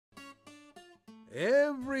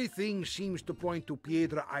Everything seems to point to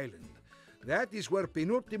Piedra Island. That is where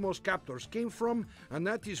Penultimo's captors came from, and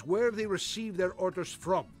that is where they received their orders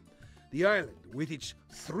from. The island, with its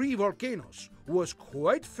 3 volcanoes, was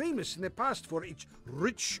quite famous in the past for its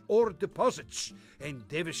rich ore deposits and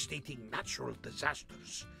devastating natural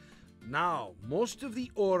disasters. Now, most of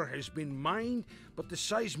the ore has been mined, but the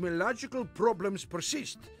seismological problems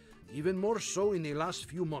persist, even more so in the last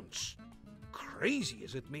few months. Crazy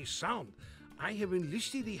as it may sound, I have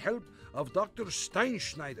enlisted the help of Dr.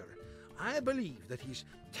 Steinschneider. I believe that his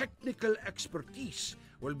technical expertise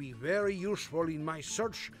will be very useful in my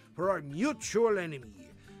search for our mutual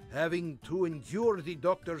enemy. Having to endure the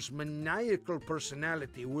doctor's maniacal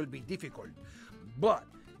personality will be difficult, but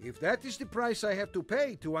if that is the price I have to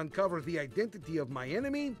pay to uncover the identity of my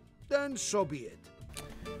enemy, then so be it.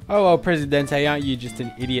 Oh well, Presidente, aren't you just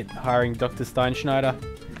an idiot hiring Dr. Steinschneider?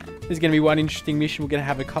 There's going to be one interesting mission. We're going to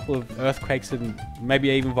have a couple of earthquakes and maybe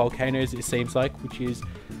even volcanoes, it seems like, which is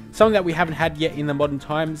something that we haven't had yet in the modern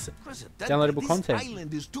times. Downloadable content. This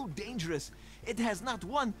island is too dangerous. It has not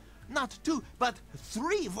 1, not 2, but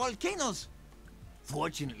 3 volcanoes.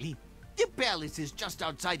 Fortunately, the palace is just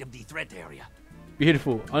outside of the threat area.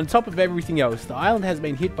 Beautiful. On top of everything else, the island has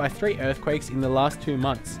been hit by 3 earthquakes in the last 2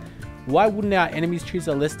 months. Why wouldn't our enemies choose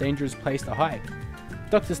a less dangerous place to hide?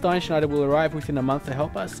 Dr. Steinschneider will arrive within a month to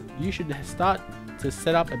help us. You should start to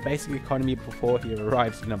set up a basic economy before he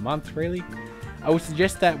arrives. In a month, really? I would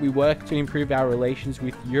suggest that we work to improve our relations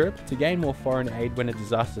with Europe to gain more foreign aid when a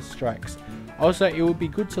disaster strikes. Also, it would be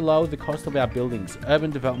good to lower the cost of our buildings.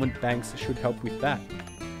 Urban development banks should help with that.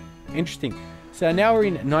 Interesting. So now we're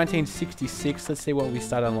in 1966. Let's see what we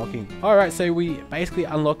start unlocking. Alright, so we basically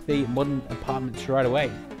unlock the modern apartments right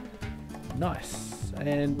away. Nice.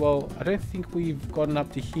 And well, I don't think we've gotten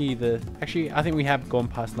up to here. Actually, I think we have gone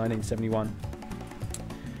past 1971.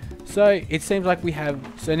 So it seems like we have.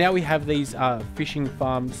 So now we have these fishing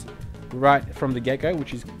farms right from the get-go,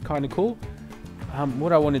 which is kind of cool.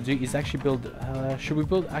 What I want to do is actually build. Should we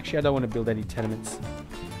build? Actually, I don't want to build any tenements.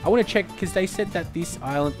 I want to check because they said that this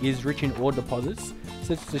island is rich in ore deposits.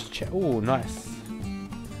 So let's just check. Oh, nice.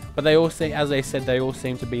 But they all say, as they said, they all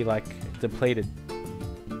seem to be like depleted.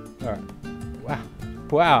 All right. Wow.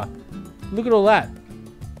 Wow. Look at all that.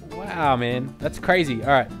 Wow, man. That's crazy. All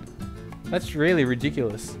right. That's really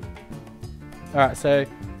ridiculous. All right. So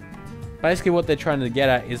basically what they're trying to get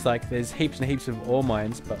at is like there's heaps and heaps of ore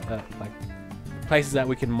mines, but like places that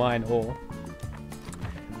we can mine ore.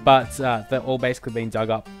 But they're all basically being dug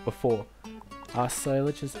up before. So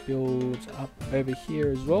let's just build up over here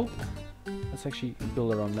as well. Let's actually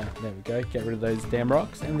build it on that. There we go. Get rid of those damn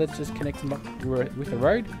rocks. And let's just connect them up with a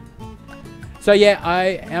road. So yeah, I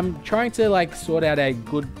am trying to like sort out a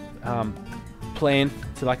good plan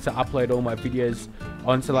to upload all my videos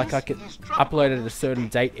onto like I could upload at a certain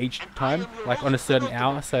date each time, like on a certain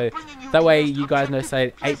hour. So that way you guys know,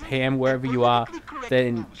 say at 8 PM wherever you are,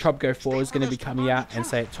 then Tropico 4 is going to be coming out, and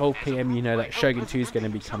say at 12 PM you know that Shogun 2 is going to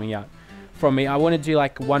be coming out from me. I want to do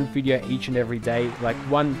like one video each and every day, like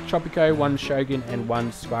one Tropico, one Shogun, and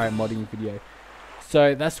one Skyrim modding video.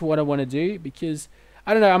 So that's what I want to do, because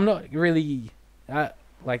I don't know, I'm not really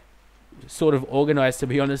like sort of organized, to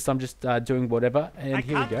be honest. I'm just doing whatever, and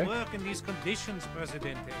here we go. I can't work in these conditions,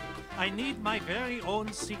 Presidente. I need my very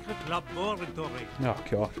own secret laboratory. Oh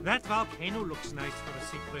god. That volcano looks nice for a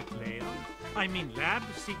secret lair. I mean lab,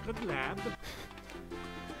 secret lab.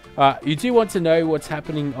 You do want to know what's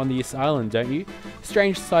happening on this island, don't you?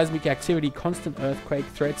 Strange seismic activity, constant earthquake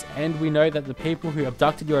threats, and we know that the people who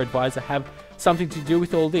abducted your advisor have something to do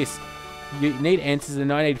with all this. You need answers,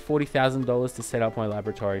 and I need $40,000 to set up my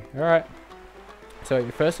laboratory. Alright. So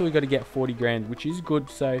first of all, we've got to get 40 grand, which is good.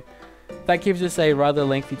 So that gives us a rather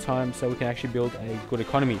lengthy time so we can actually build a good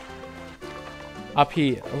economy. Up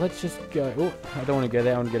here, let's just go. Oh, I don't want to go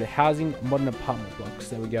there. I want to go to housing, modern apartment blocks.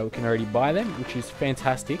 There we go. We can already buy them, which is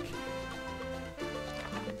fantastic.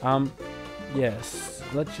 Yes.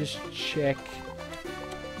 Let's just check.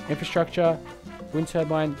 Infrastructure, wind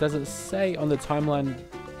turbine. Does it say on the timeline?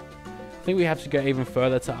 I think we have to go even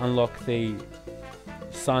further to unlock the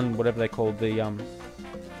sun, whatever they call the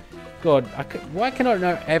God, why can I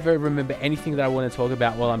not ever remember anything that I want to talk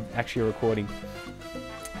about while I'm actually recording?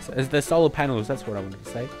 So, the solar panels, that's what I wanted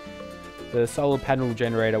to say. The solar panel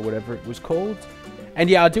generator, whatever it was called. And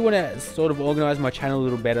yeah, I do want to sort of organize my channel a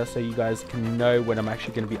little better so you guys can know when I'm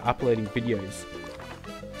actually going to be uploading videos.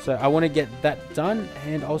 So I want to get that done,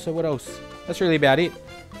 and also what else? That's really about it.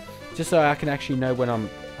 Just so I can actually know when I'm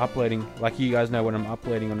uploading, like you guys know when I'm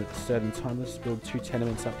uploading on a certain time. Let's build 2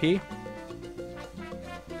 tenements up here.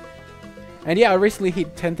 And yeah, I recently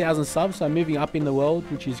hit 10,000 subs, so I'm moving up in the world,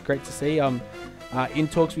 which is great to see. In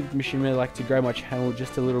talks with Machinima, like to grow my channel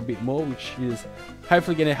just a little bit more, which is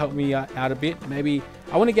hopefully going to help me out a bit. Maybe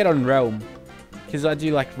I want to get on Realm, because I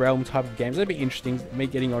do like Realm type of games. That'd be interesting, me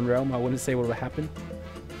getting on Realm. I want to see what will happen.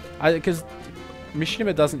 Because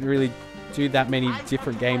Machinima doesn't really do that many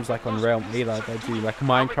different games like on Realm either. They do like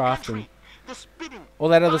Minecraft and all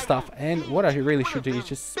that other stuff. And what I really should do is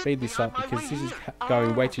just speed this up, because this is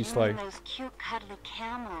going way too slow. Yes, cute cuddly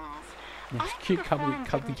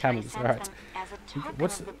camels. Alright.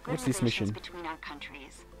 What's this mission?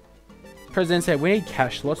 President said, we need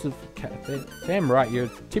cash, lots of damn right, you're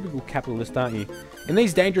a typical capitalist, aren't you? In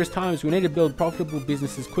these dangerous times, we need to build profitable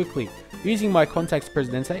businesses quickly. Using my contacts,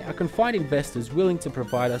 Presidente, I can find investors willing to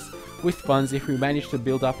provide us with funds if we manage to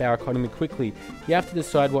build up our economy quickly. You have to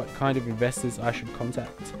decide what kind of investors I should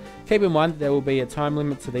contact. Keep in mind that there will be a time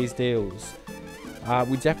limit to these deals.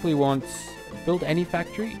 We definitely want build any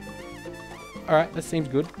factory. Alright, that seems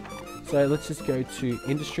good. So let's just go to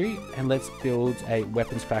industry and let's build a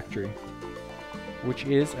weapons factory, which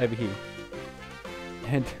is over here.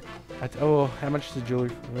 And oh, how much is the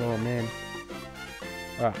jewelry? Oh man.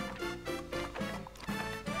 Alright.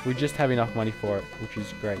 We just have enough money for it, which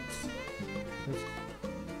is great. Let's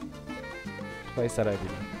place that over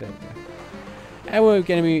here. There we go. And we're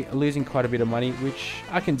going to be losing quite a bit of money, which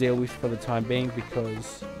I can deal with for the time being,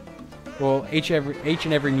 because, well, each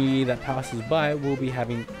and every new year that passes by, we'll be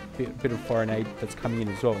having a bit of foreign aid that's coming in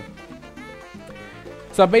as well.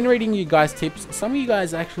 So I've been reading you guys' tips. Some of you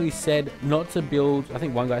guys actually said not to build, I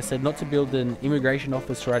think one guy said not to build an immigration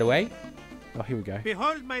office right away. Oh, here we go.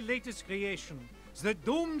 Behold my latest creation, the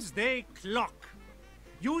Doomsday Clock.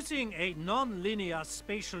 Using a non-linear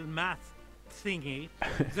spatial math thingy,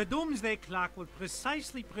 the Doomsday Clock will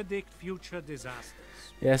precisely predict future disasters.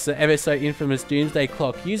 Yes, the ever so infamous Doomsday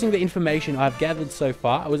Clock. Using the information I've gathered so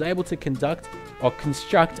far, I was able to construct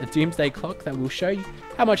a Doomsday Clock that will show you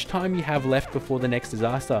how much time you have left before the next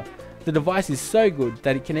disaster. The device is so good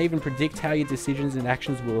that it can even predict how your decisions and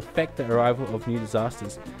actions will affect the arrival of new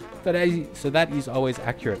disasters. So that is always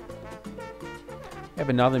accurate. We have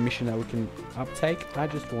another mission that we can uptake. I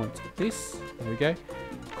just want this. There we go.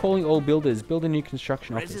 Calling all builders. Build a new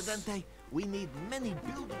construction office. Presidente, we need many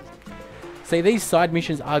builders. See, these side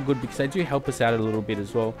missions are good because they do help us out a little bit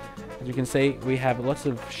as well. As you can see, we have lots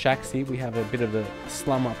of shacks here. We have a bit of a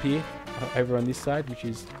slum up here, over on this side, which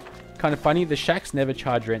is kind of funny. The shacks never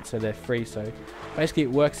charge rent, so they're free. So basically,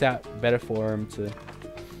 it works out better for them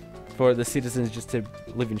for the citizens just to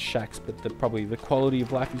live in shacks. But probably the quality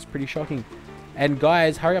of life is pretty shocking. And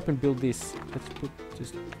guys, hurry up and build this.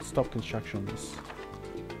 Just stop construction on this.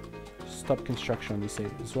 Stop construction on this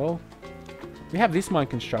as well. We have this mine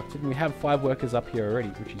constructed, and we have 5 workers up here already,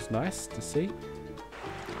 which is nice to see.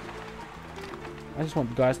 I just want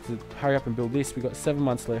the guys to hurry up and build this. We've got 7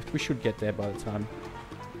 months left. We should get there by the time.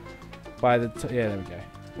 Yeah, there we go.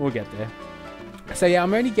 We'll get there. So yeah,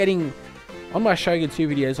 I'm only getting, on my Shogun 2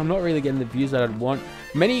 videos, I'm not really getting the views that I'd want.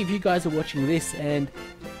 Many of you guys are watching this, and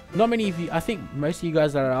not many of you, I think most of you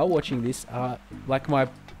guys that are watching this are like my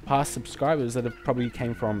past subscribers that have probably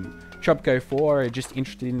came from Tropico 4 or are just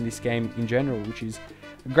interested in this game in general, which is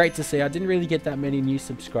great to see. I didn't really get that many new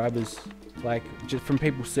subscribers, like just from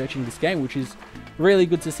people searching this game, which is really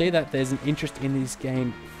good to see that there's an interest in this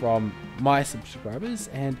game from my subscribers.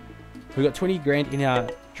 And we got 20 grand in our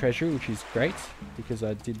treasury, which is great because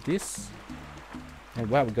I did this. And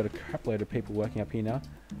wow, we've got a crap load of people working up here now.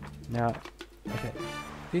 Now, okay,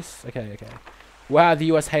 this, okay. Wow, the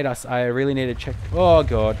US hate us. I really need to check. Oh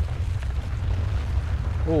god.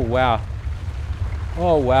 Oh wow.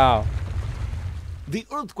 Oh wow. The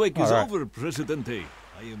earthquake is over, Presidente.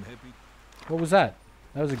 I am happy. What was that?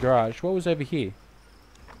 That was a garage. What was over here?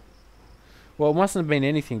 Well, it mustn't have been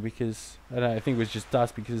anything because I don't know, I think it was just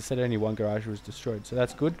dust because it said only one garage was destroyed. So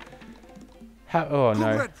that's good. Oh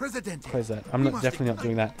no. Close that. I'm definitely not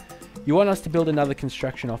doing that. You want us to build another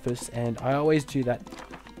construction office, and I always do that.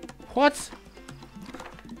 What?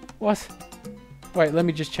 What? Wait, let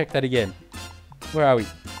me just check that again. Where are we?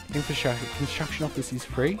 Infrastructure. Construction office is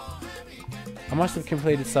free. I must have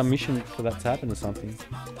completed some mission for that to happen or something.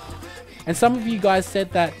 And some of you guys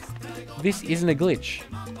said that this isn't a glitch.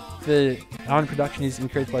 The iron production is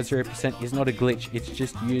increased by 0% is not a glitch. It's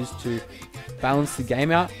just used to balance the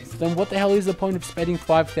game out. Then what the hell is the point of spending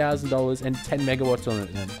 $5,000 and 10 megawatts on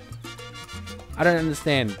it then? I don't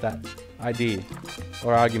understand that idea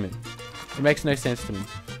or argument. It makes no sense to me.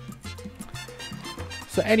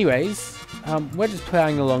 So anyways, we're just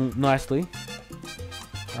plowing along nicely.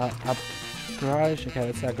 Up garage, okay,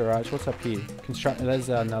 that's our garage. What's up here? There's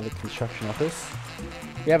another construction office.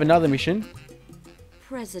 We have another mission.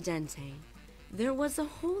 Presidente, There was a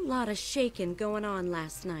whole lot of shaking going on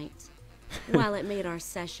last night. While it made our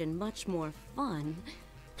session much more fun,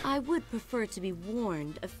 I would prefer to be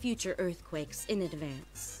warned of future earthquakes in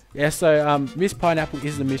advance. Yeah, so Miss Pineapple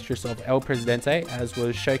is the mistress of El Presidente, as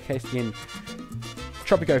was showcased in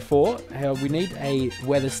Tropico 4. We need a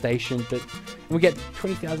weather station, but we get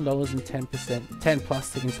 $20,000 and 10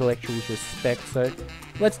 plus to intellectuals respect, so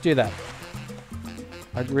let's do that.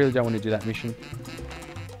 I really don't want to do that mission.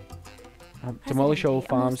 Demolish all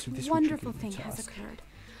farms with this wonderful thing has occurred.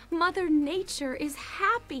 Mother Nature is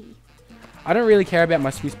happy. I don't really care about my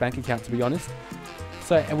Swiss bank account, to be honest.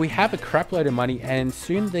 So, and we have a crap load of money, and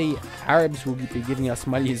soon the Arabs will be giving us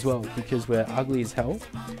money as well, because we're ugly as hell.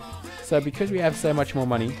 So because we have so much more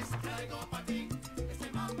money,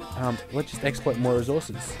 let's just exploit more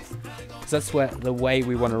resources. Because that's the way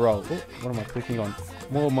we want to roll. Oh, what am I clicking on?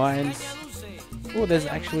 More mines. Oh, there's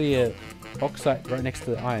actually a bauxite right next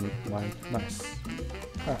to the iron mine. Nice.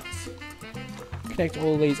 Alright. Connect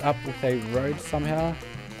all these up with a road somehow.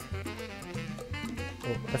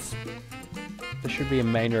 Oh, there should be a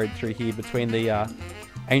main road through here between the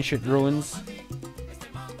ancient ruins.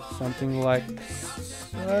 Something like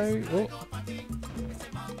so. Oh.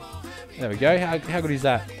 There we go. How good is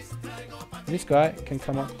that? And this guy can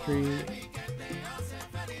come up through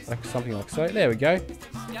like something like so. There we go.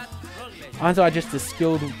 Aren't I just a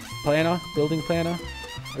skilled planner, building planner?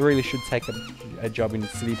 I really should take a job in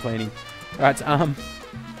city planning. Alright,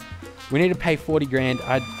 we need to pay 40 grand.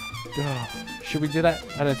 Should we do that?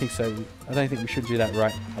 I don't think so. I don't think we should do that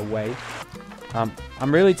right away.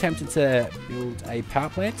 I'm really tempted to build a power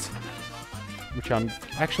plant, which I'm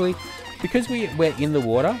actually, because we're in the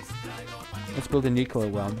water, let's build a nuclear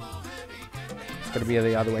one. It's got to be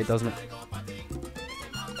the other way, doesn't it?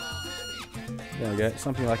 There we go,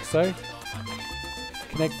 something like so.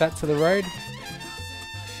 Connect that to the road.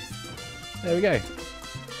 There we go.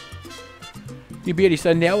 You beauty.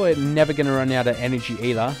 So now we're never going to run out of energy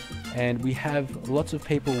either. And we have lots of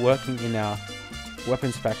people working in our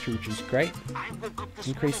weapons factory, which is great.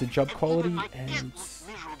 Increase the job quality, and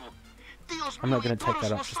I'm not going to take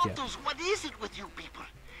that up just yet. What is it with you people?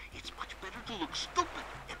 It's much better to look stupid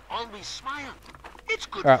and always smile. It's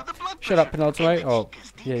good for the blood shut up, Penultimo. Oh,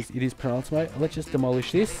 yes, it is Penultimo. Let's just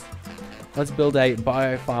demolish this. Let's build a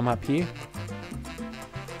bio farm up here.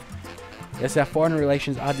 Yes, our foreign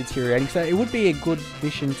relations are deteriorating, so it would be a good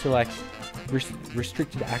mission to like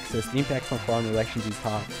restricted access. The impact on foreign relations is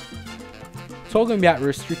hard. Talking about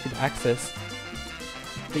restricted access,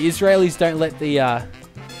 the Israelis don't let the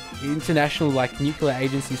international like nuclear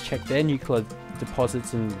agencies check their nuclear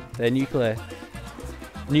deposits and their nuclear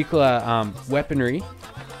weaponry,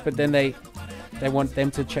 but then they want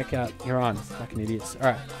them to check out Iran. Fucking idiots.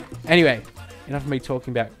 All right. Anyway, enough of me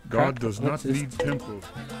talking about crap. God does not need temples.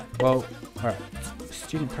 Well, all right.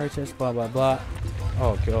 Student protest, blah blah blah.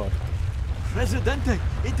 Oh god. Presidente,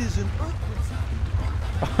 it is an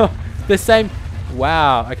earthquake. The same.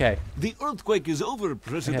 Wow. Okay. The earthquake is over,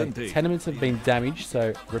 Presidente. Okay. Tenements have been damaged,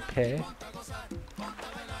 so repair,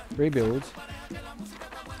 rebuild.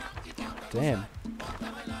 Damn.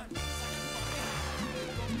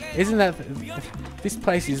 Isn't that... This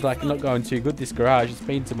place is like not going too good, this garage. It's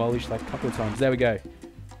been demolished like a couple of times. There we go.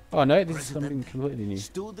 Oh no, this is something completely new.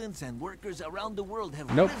 Students and workers around the world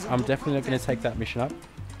have nope, I'm definitely not going to take that mission up.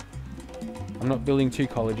 I'm not building 2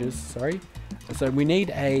 colleges, sorry. So we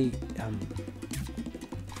need a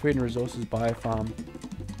food and resources bio farm.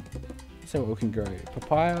 So what we can grow.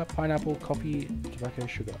 Papaya, pineapple, coffee, tobacco,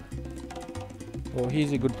 sugar. Well,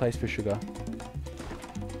 here's a good place for sugar.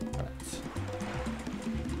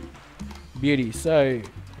 Beauty. So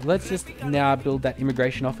let's just now build that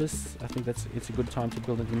immigration office. I think it's a good time to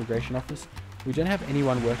build an immigration office. We don't have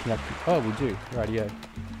anyone working up here. Oh, we do. Rightio.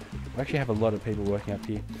 We actually have a lot of people working up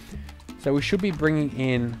here. So we should be bringing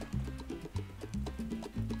in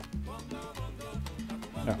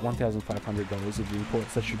 $1,500 of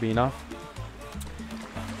imports. That should be enough.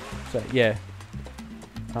 So yeah.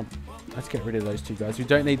 Let's get rid of those 2 guys. We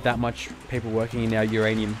don't need that much people working in our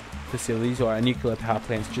uranium facilities or our nuclear power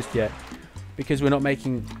plants just yet. Because we don't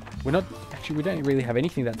really have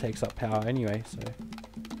anything that takes up power anyway, so.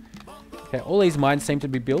 Okay, all these mines seem to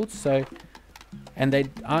be built, so, and they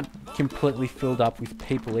aren't completely filled up with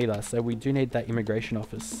people either, so we do need that immigration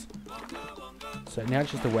office. So now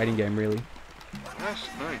it's just a waiting game, really. Last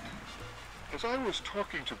night, as I was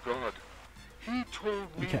talking to God, he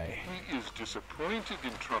told me he is disappointed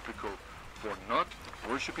in Tropico for not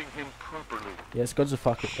worshipping him properly. Yes, God's a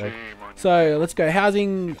fuck it though. So let's go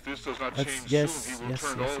housing. If this does not change soon, he will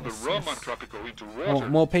turn all the rum on Tropico into water.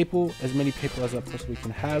 More people, as many people as I possibly can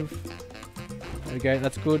have. There we go,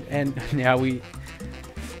 that's good. And now we...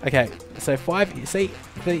 Okay, so 5... See,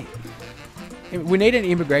 we need an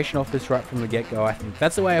immigration office right from the get-go, I think.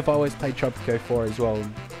 That's the way I've always played Tropico 4 as well.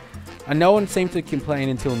 And no one seemed to complain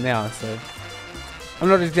until now, so... I'm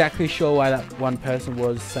not exactly sure why that one person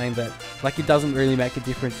was saying that, like, it doesn't really make a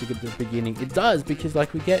difference at the beginning. It does, because,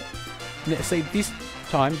 like, we get... See, this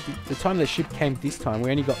time, the time the ship came this time,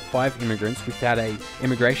 we only got 5 immigrants without a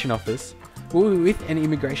immigration office. Well, with an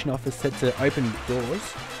immigration office set to open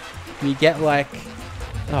doors, you get, like...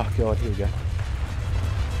 Oh, God, here we go.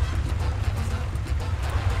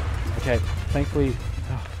 Okay, thankfully...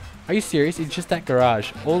 Oh, are you serious? It's just that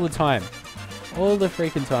garage. All the time. All the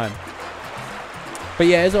freaking time. But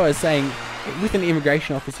yeah, as I was saying, with an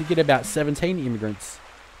immigration office, you get about 17 immigrants.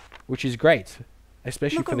 Which is great.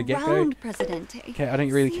 Especially for the get-go. Presidente. Okay, I don't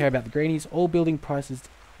really care about the greenies. All building prices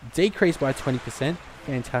decreased by 20%.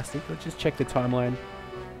 Fantastic. Let's just check the timeline.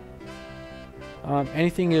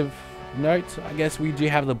 Anything of note? I guess we do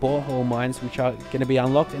have the borehole mines, which are going to be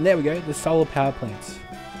unlocked. And there we go, the solar power plants.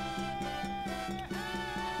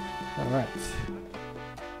 Alright.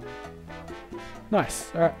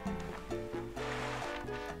 Nice. Alright.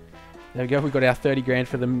 There we go. We got our 30 grand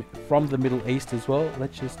for from the Middle East as well.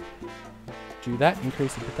 Let's just do that.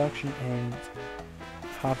 Increase the production and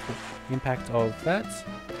half the impact of that.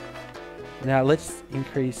 Now let's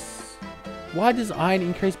increase... Why does iron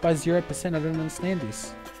increase by 0%? I don't understand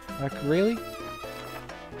this. Like, really?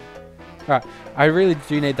 Alright. I really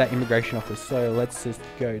do need that immigration office. So let's just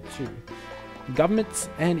go to government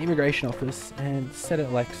and immigration office and set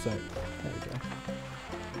it like so. There we go.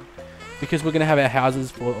 Because we're going to have our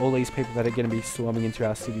houses for all these people that are going to be swarming into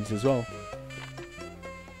our cities as well.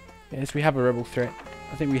 Yes, we have a rebel threat.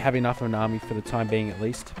 I think we have enough of an army for the time being at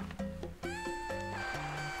least.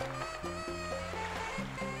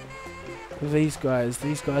 These guys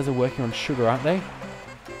are working on sugar, aren't they?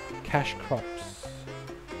 Cash crops.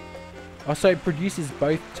 Oh, so it produces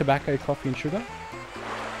both tobacco, coffee and sugar?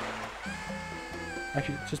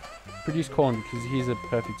 Actually, just produce corn because here's a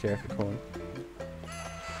perfect area for corn.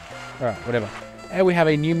 Alright, whatever. And we have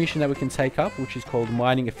a new mission that we can take up, which is called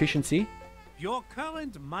mining efficiency. Your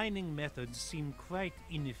current mining methods seem quite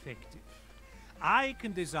ineffective. I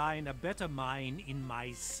can design a better mine in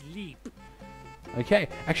my sleep. Okay,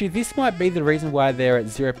 actually this might be the reason why they're at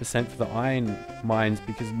 0% for the iron mines,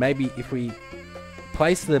 because maybe if we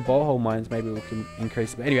place the borehole mines, maybe we can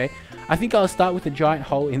increase it. But anyway, I think I'll start with a giant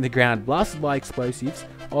hole in the ground blasted by explosives,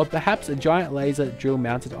 or perhaps a giant laser drill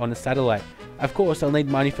mounted on a satellite. Of course, I'll need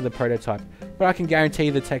money for the prototype, but I can guarantee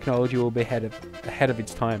the technology will be ahead of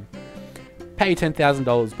its time. Pay $10,000,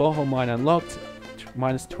 borehole mine unlocked,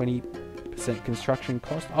 minus 20% construction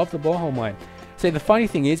cost of the borehole mine. So the funny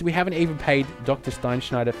thing is, we haven't even paid Dr.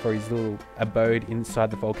 Steinschneider for his little abode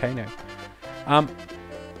inside the volcano.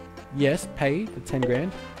 Yes, pay the 10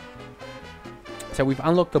 grand. So we've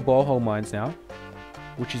unlocked the borehole mines now,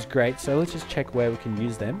 which is great. So let's just check where we can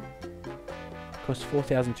use them. Cost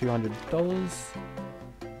 $4,200.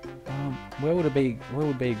 Where would it be? Where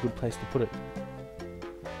would be a good place to put it?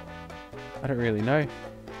 I don't really know.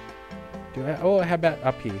 Oh, how about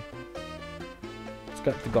up here? It's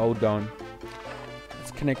got the gold going. Let's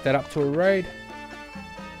connect that up to a road.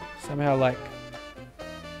 Somehow, like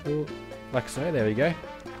so. There we go.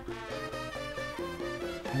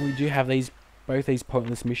 And we do have both these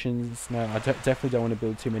pointless missions. No, I definitely don't want to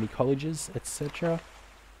build too many colleges, etc.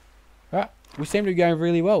 Alright, we seem to be going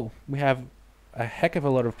really well. We have a heck of a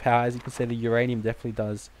lot of power. As you can see, the uranium definitely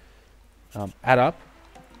does add up.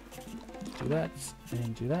 Do that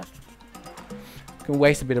and do that. Can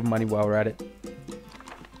waste a bit of money while we're at it.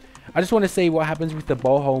 I just want to see what happens with the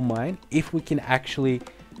borehole mine if we can actually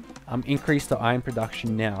increase the iron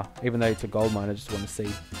production now, even though it's a gold mine. I just want to see.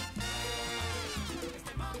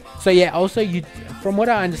 So yeah, also from what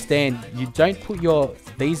I understand, you don't put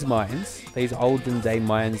these mines, these olden day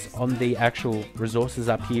mines, on the actual resources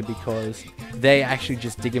up here because they actually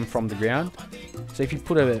just dig them from the ground. So if you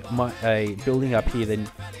put a building up here, then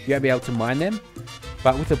you won't be able to mine them.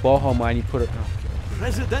 But with a borehole mine, you put it.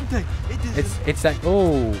 Presidente, it's like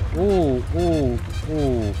oh.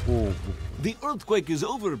 The earthquake is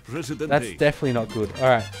over, Presidente. That's definitely not good. All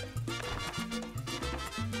right.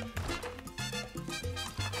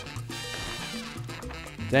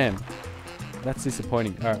 Damn, that's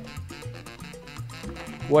disappointing. All right.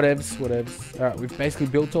 Whatevs. All right, we've basically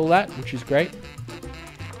built all that, which is great.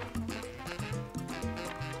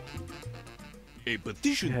 A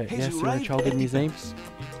petition has yes, arrived Childhood at Museum.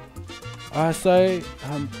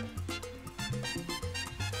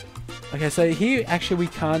 Okay, so here actually we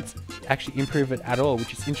can't actually improve it at all,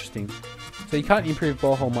 which is interesting. So you can't improve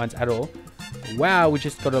borehole mines at all. Wow, we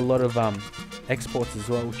just got a lot of exports as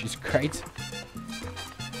well, which is great.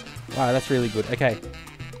 Wow, that's really good. Okay.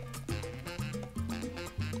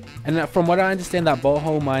 And from what I understand, that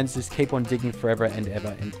borehole mines just keep on digging forever and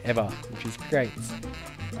ever, which is great.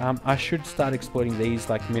 I should start exploiting these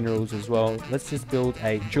like minerals as well. Let's just build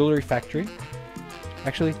a jewelry factory.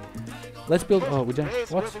 Actually, let's build. Oh, we don't.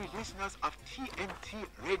 What?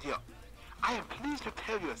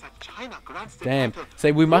 Damn.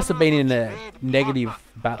 So we must have been in a negative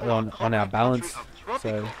battle on our balance.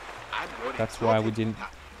 So that's why we didn't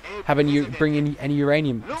have bring in any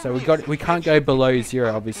uranium. So we can't go below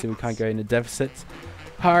 0. Obviously, we can't go into deficits.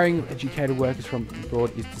 Hiring educated workers from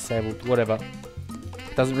abroad is disabled. Whatever.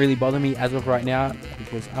 Doesn't really bother me as of right now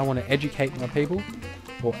because I want to educate my people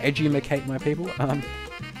or edumacate my people.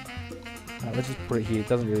 Let's just put it here. It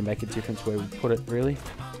doesn't really make a difference where we put it, really.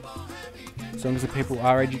 As long as the people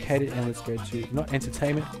are educated. And let's go to not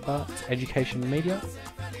entertainment, but education and media.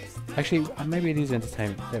 Actually, maybe it is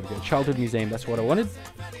entertainment. There we go. Childhood museum. That's what I wanted.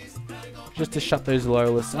 Just to shut those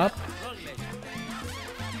loyalists up.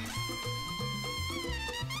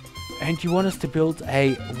 And you want us to build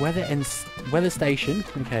a weather station.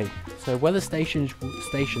 Okay, so weather stations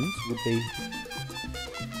would be.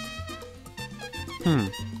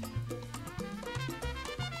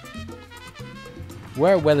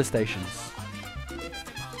 Where are weather stations?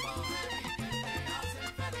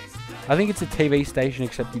 I think it's a TV station,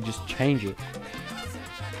 except you just change it.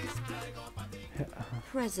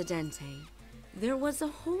 Presidente, there was a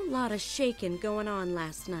whole lot of shaking going on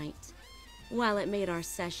last night. While it made our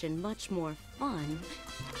session much more fun,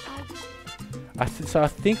 so I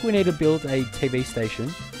think we need to build a TV station,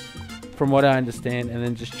 from what I understand, and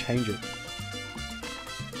then just change it.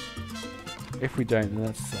 If we don't, then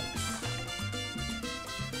that sucks.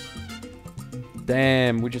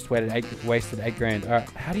 Damn, we just wasted 8 grand. Alright,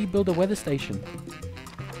 how do you build a weather station?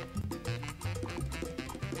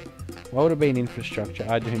 What would have been infrastructure?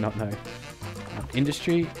 I do not know.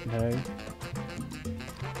 Industry? No.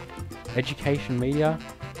 Education, media?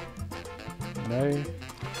 No.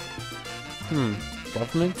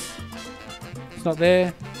 Government? It's not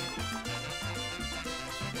there.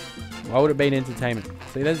 Why would it be entertainment?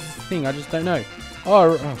 See, that's the thing, I just don't know.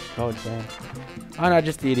 Oh god damn. I'm not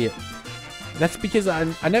just the idiot. That's because I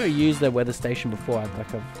never used the weather station before.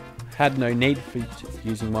 I've had no need for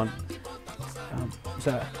using one.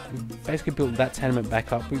 So we basically built that tenement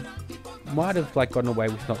back up. We might have gotten away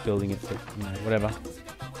with not building it, but you know, whatever.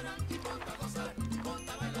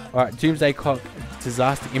 Alright, Doomsday Clock,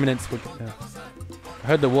 disaster imminence. I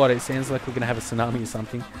heard the water, it sounds like we're going to have a tsunami or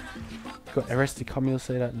something. Got arrested communist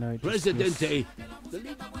leader, no. Presidente.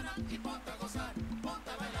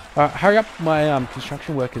 Alright, hurry up my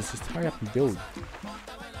construction workers, just hurry up and build.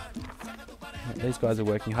 These guys are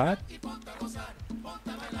working hard.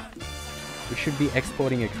 We should be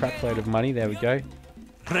exporting a crap load of money, there we go.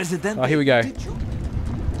 Presidente. Oh, here we go.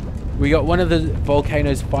 We got one of the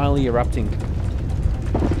volcanoes finally erupting.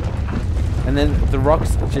 And then the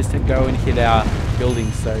rocks just go and hit our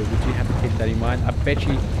buildings, so we do have to keep that in mind. I bet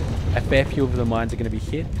you a fair few of the mines are going to be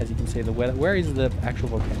hit, as you can see the weather. Where is the actual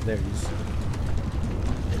volcano? There it is.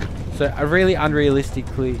 So really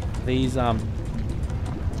unrealistically, these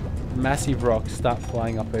massive rocks start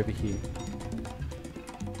flying up over here.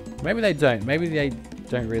 Maybe they don't. Maybe they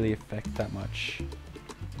don't really affect that much.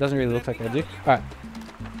 It doesn't really look like they do. Alright.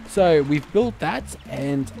 So we've built that,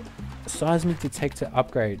 and seismic detector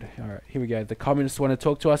upgrade. Alright, here we go. The communists want to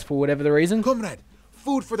talk to us for whatever the reason. Comrade,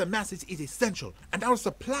 food for the masses is essential, and our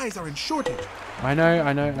supplies are in shortage. I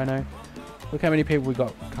know. Look how many people we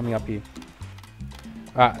got coming up here.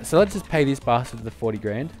 Alright, so let's just pay this bastard the 40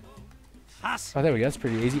 grand. Oh, there we go. That's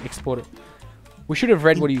pretty easy. Export it. We should have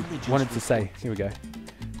read what he wanted to say. Here we go.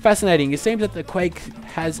 Fascinating. It seems that the quake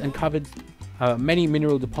has uncovered many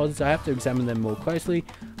mineral deposits. I have to examine them more closely.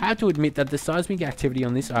 I have to admit that the seismic activity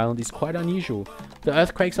on this island is quite unusual. The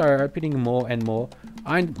earthquakes are opening more and more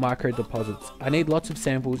iron micro deposits. I need lots of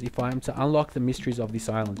samples if I am to unlock the mysteries of this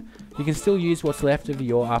island. You can still use what's left of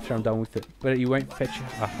the ore after I'm done with it, but you won't fetch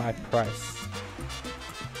a high price.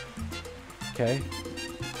 Okay.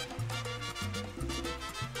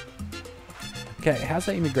 Okay, how's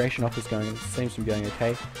that immigration office going? It seems to be going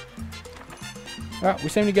okay. Alright, we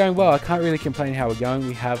seem to be going well. I can't really complain how we're going.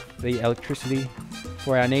 We have the electricity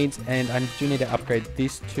for our needs, and I do need to upgrade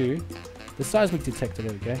this to the seismic detector.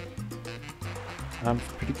 There we go.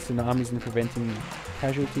 Predicts tsunamis and preventing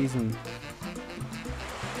casualties, and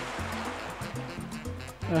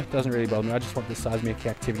it doesn't really bother me. I just want the seismic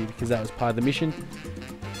activity because that was part of the mission.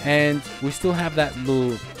 And we still have that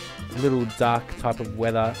little dark type of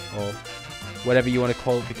weather, or whatever you want to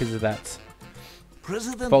call it, because of that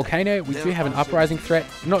President, Volcano, we do have an uprising threat.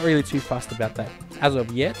 Not really too fussed about that as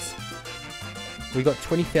of yet. We got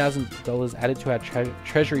 $20,000 added to our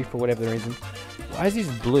treasury for whatever the reason. Why is this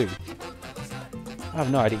blue? I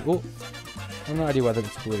have no idea. Oh, I have no idea whether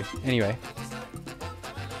it's blue. Anyway.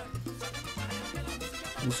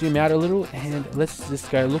 Zoom out a little and let's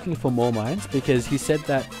just go looking for more mines because he said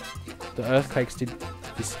that the earthquakes did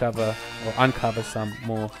discover or uncover some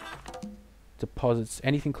more deposits.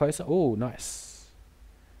 Anything closer? Oh, nice.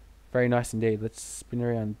 Very nice indeed. Let's spin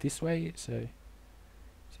around this way so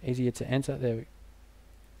it's easier to enter. There we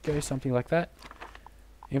go. Something like that.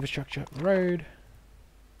 Infrastructure, road.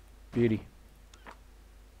 Beauty.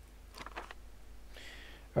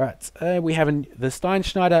 Alright, we have the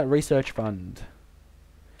Steinschneider Research Fund.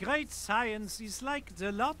 Great science is like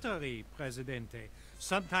the lottery, Presidente.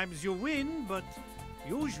 Sometimes you win, but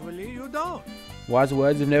usually you don't. Wise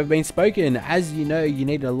words have never been spoken. As you know, you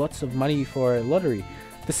need lots of money for a lottery.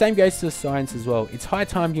 The same goes to science as well. It's high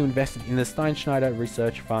time you invested in the Steinschneider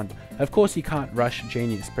Research Fund. Of course, you can't rush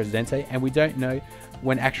genius, Presidente, and we don't know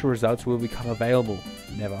when actual results will become available.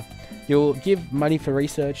 Never. You'll give money for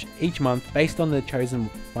research each month based on the chosen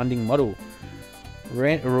funding model.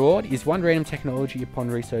 Reward is one random technology upon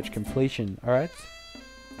research completion. Alright.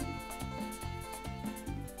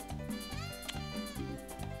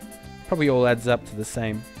 Probably all adds up to the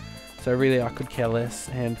same. So really I could care less.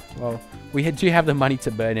 And well, we do have the money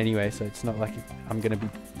to burn anyway. So it's not like I'm going to be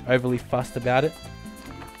overly fussed about it.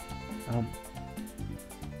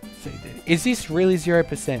 So is this really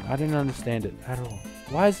 0%? I don't understand it at all.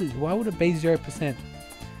 Why is it? Why would it be 0%?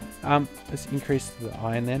 Let's increase the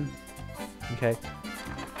iron then. Okay.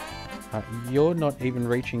 You're not even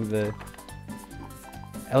reaching the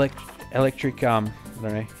electric I don't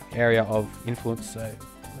know, area of influence. So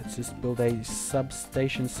let's just build a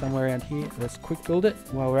substation somewhere around here. Let's quick build it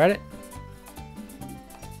while we're at it.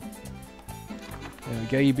 There we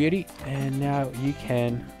go, you beauty. And now you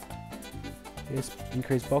can just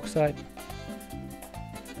increase bauxite.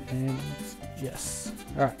 And yes.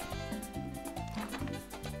 Alright.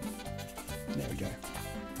 There we go.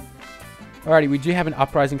 Alrighty, we do have an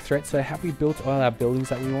uprising threat, so have we built all our buildings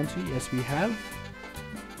that we want to? Yes, we have.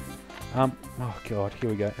 Oh god, here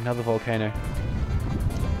we go. Another volcano.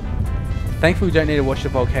 Thankfully, we don't need to watch the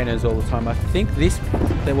volcanoes all the time. I think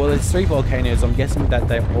well, there's 3 volcanoes. I'm guessing that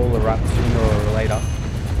they all erupt sooner or later.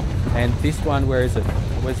 And this one, where is it?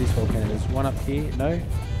 Where's this volcano? There's one up here. No?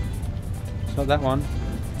 It's not that one.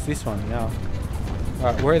 It's this one now.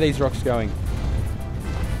 Alright, where are these rocks going?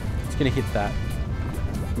 It's going to hit that.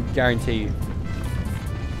 I guarantee you.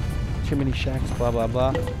 Too many shacks, blah, blah,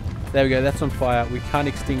 blah. There we go, that's on fire. We can't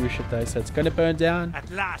extinguish it though, so it's going to burn down. At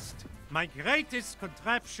last, my greatest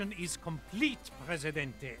contraption is complete,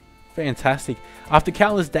 Presidente. Fantastic. After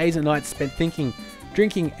countless days and nights spent thinking,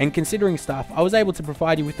 drinking, and considering stuff, I was able to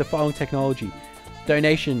provide you with the following technology.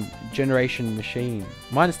 Donation generation machine.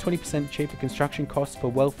 Minus 20% cheaper construction costs for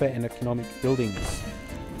welfare and economic buildings.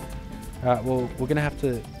 Alright, well, we're going to have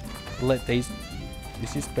to let these...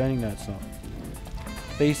 Is this burning? No, it's not.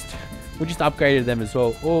 These... We just upgraded them as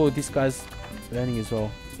well. Oh, this guy's burning as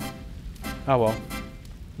well. Oh well.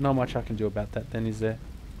 Not much I can do about that then, is there?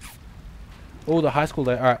 Oh, the high school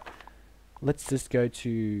there. Alright. Let's just go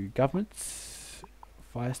to governments.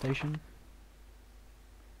 Fire station.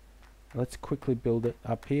 Let's quickly build it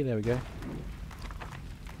up here. There we go.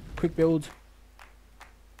 Quick build.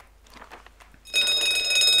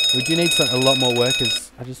 We do need a lot more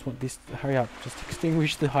workers. I just want this to hurry up. Just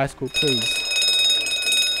extinguish the high school, please.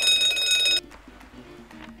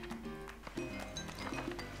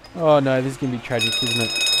 Oh no, this is going to be tragic, isn't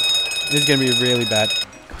it? This is going to be really bad.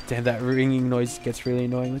 God damn, that ringing noise gets really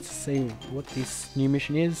annoying. Let's see what this new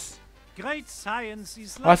mission is. Great science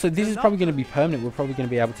is like oh, so this is probably going to be permanent. We're probably going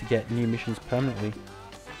to be able to get new missions permanently.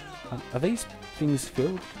 Are these things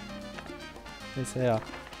filled? Yes, they are.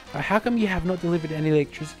 How come you have not delivered any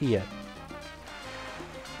electricity yet?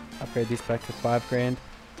 Upgrade this back to 5 grand.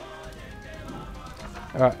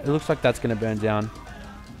 Alright, it looks like that's going to burn down,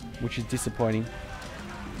 which is disappointing,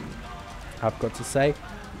 I've got to say.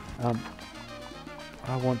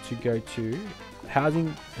 I want to go to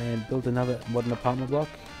housing and build another modern apartment block.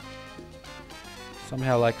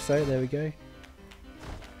 Somehow like so. There we go.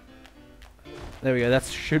 There we go. That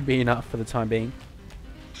should be enough for the time being.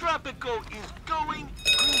 Tropico is going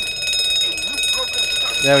green. A new program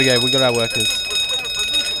starts. There we go. We got our workers.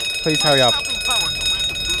 Please hurry up.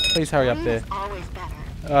 Please hurry up there.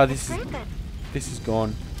 Oh, this is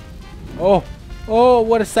gone. Oh, oh,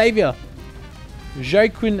 what a savior.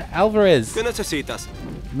 Joaquin Alvarez.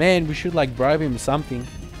 Man, we should like bribe him something.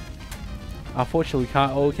 Unfortunately, we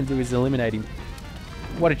can't. All we can do is eliminate him.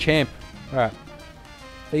 What a champ. Alright.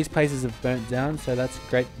 These places have burnt down, so that's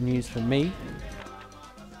great news for me.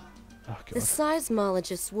 Oh, God. The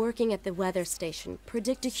seismologists working at the weather station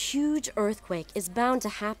predict a huge earthquake is bound to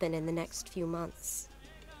happen in the next few months.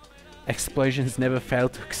 Explosions never fail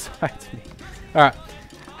to excite me. Alright.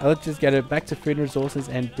 Let's just get it back to food and resources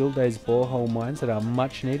and build those borehole mines that are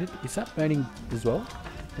much needed. Is that burning as well?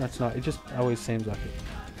 No, it's not. It just always seems like it.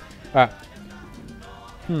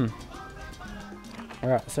 Alright.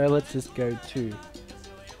 Alright, so let's just go to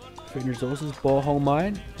food and resources, borehole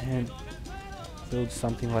mine, and build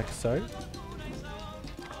something like so.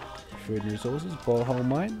 Food and resources, borehole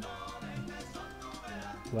mine.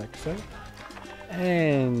 Like so.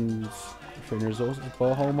 And food and resources,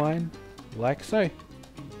 borehole mine. Like so.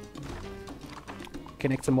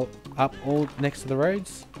 Connect them up all next to the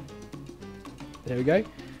roads. There we go.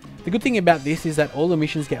 The good thing about this is that all the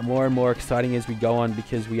missions get more and more exciting as we go on,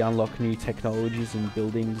 because we unlock new technologies and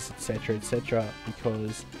buildings, etc, etc,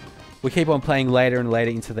 because we keep on playing later and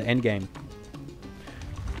later into the end game.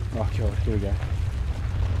 Oh God, here we go.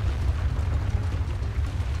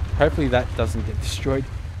 Hopefully that doesn't get destroyed.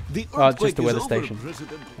 Oh, just the weather station.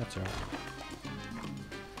 That's alright.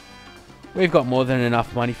 We've got more than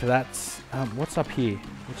enough money for that. What's up here?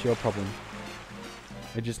 What's your problem?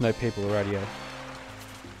 There's just no people already.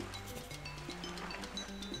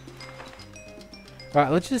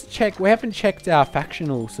 Alright, let's just check. We haven't checked our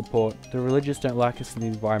factional support. The religious don't like us and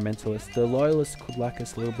the environmentalists. The loyalists could like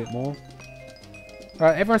us a little bit more.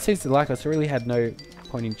 Alright, everyone seems to like us. I really had no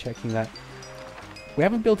point in checking that. We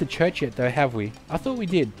haven't built a church yet though, have we? I thought we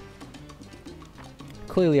did.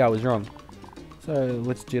 Clearly I was wrong. So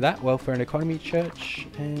let's do that. Welfare and economy church,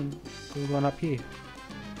 and build one up here.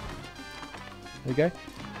 There we go.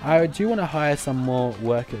 I do want to hire some more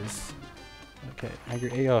workers. Okay,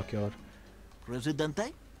 angry. Oh God.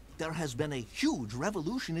 Presidente, there has been a huge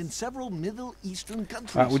revolution in several Middle Eastern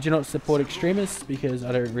countries. Alright, would you not support extremists? Because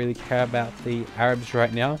I don't really care about the Arabs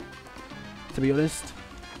right now, to be honest.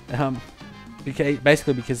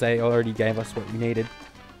 Basically because they already gave us what we needed.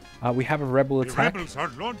 We have a rebel attack. Rebels are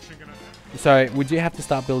launching an attack. So we do have to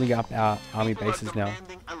start building up our army bases now.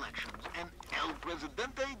 Elections, and El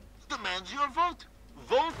Presidente demands your vote.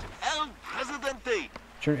 Vote El Presidente.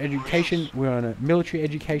 During education, we're on a military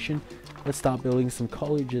education. Let's start building some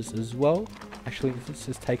colleges as well. Actually, let's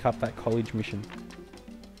just take up that college mission.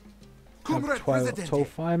 Comrade 12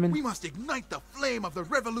 firemen. We must ignite the flame of the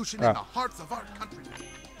revolution in the hearts of our country.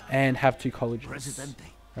 And have 2 colleges.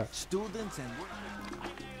 Presidente, students and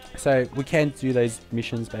so we can do those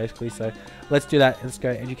missions basically. So let's do that. Let's go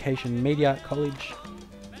education, media, college.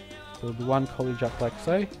 Build 1 college up like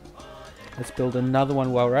so. Let's build another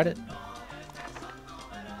one while we're at it.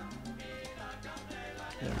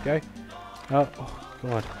 There we go. Oh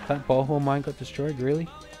God, that borehole mine got destroyed. Really?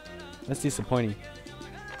 That's disappointing.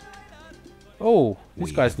 Oh,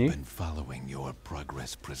 this guy's new. We have been following your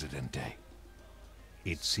progress, Presidente.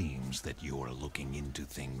 It seems that you are looking into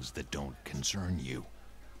things that don't concern you.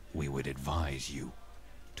 We would advise you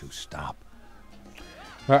to stop.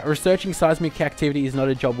 Right, researching seismic activity is not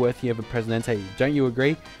a job worthy of a Presidente. Don't you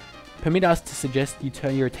agree? Permit us to suggest you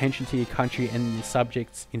turn your attention to your country and your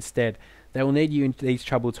subjects instead. They will need you in these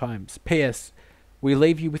troubled times. P.S. We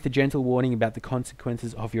leave you with a gentle warning about the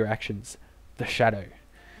consequences of your actions. The Shadow.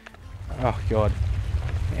 Oh God.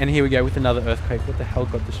 And here we go with another earthquake. What the hell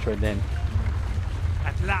got destroyed then?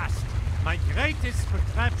 At last, my greatest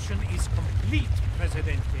contraption is complete,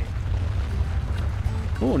 Presidente.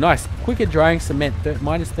 Oh, nice. Quicker drying cement.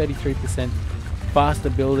 Minus 33%. Faster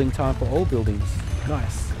building time for all buildings.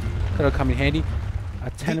 Nice. That'll come in handy.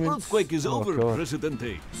 Tenements. The earthquake is over, God.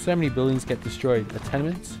 Presidente. So many buildings get destroyed.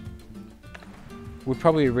 Tenements. We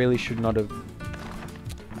probably really should not have.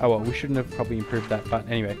 Oh well, we shouldn't have probably improved that. But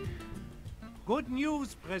anyway. Good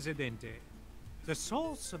news, Presidente. The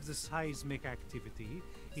source of the seismic activity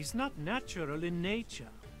is not natural in nature.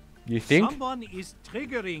 You think? Someone is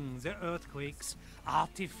triggering the earthquakes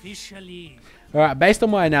artificially. Alright, based on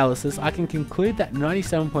my analysis, I can conclude that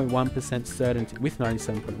 97.1% certainty, with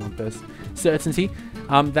 97.1% certainty,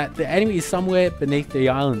 that the enemy is somewhere beneath the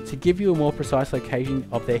island. To give you a more precise location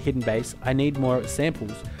of their hidden base, I need more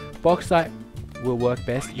samples. Bauxite will work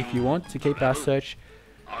best if you want to keep our search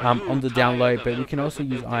on the down low, but we can also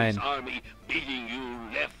use iron.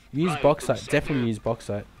 Use bauxite, definitely use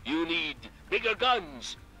bauxite. You need bigger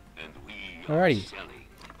guns, and we Alrighty.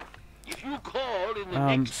 If you call in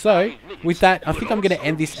the so, with that, I think I'm going to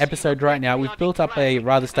end this episode right now. We've built up a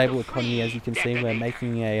rather stable economy, as you can see. We're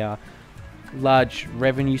making a large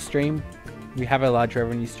revenue stream. We have a large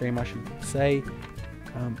revenue stream, I should say.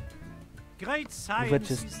 Great science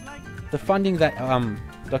just is like... the funding that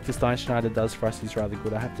Dr. Steinschneider does for us is rather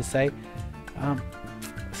good, I have to say.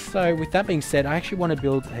 So with that being said, I actually want to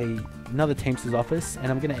build another Teamster's office,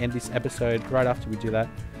 and I'm going to end this episode right after we do that.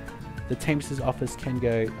 The Teamster's office can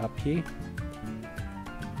go up here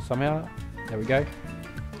somehow. There we go.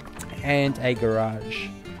 And a garage.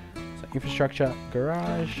 So infrastructure,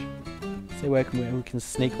 garage. See where we can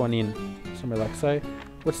sneak one in somewhere like so.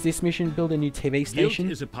 What's this mission? Build a new TV station.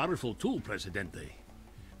 Guilt is a powerful tool, Presidente.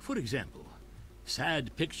 For example,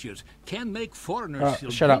 sad pictures can make foreigners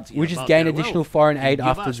feel shut up. guilty We just about gain their additional wealth foreign and aid give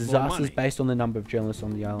after us more disasters money. based on the number of journalists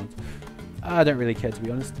on the island. I don't really care, to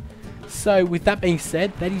be honest. So with that being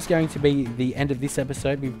said, that is going to be the end of this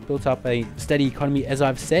episode. We've built up a steady economy, as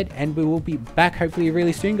I've said, and we will be back hopefully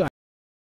really soon, guys.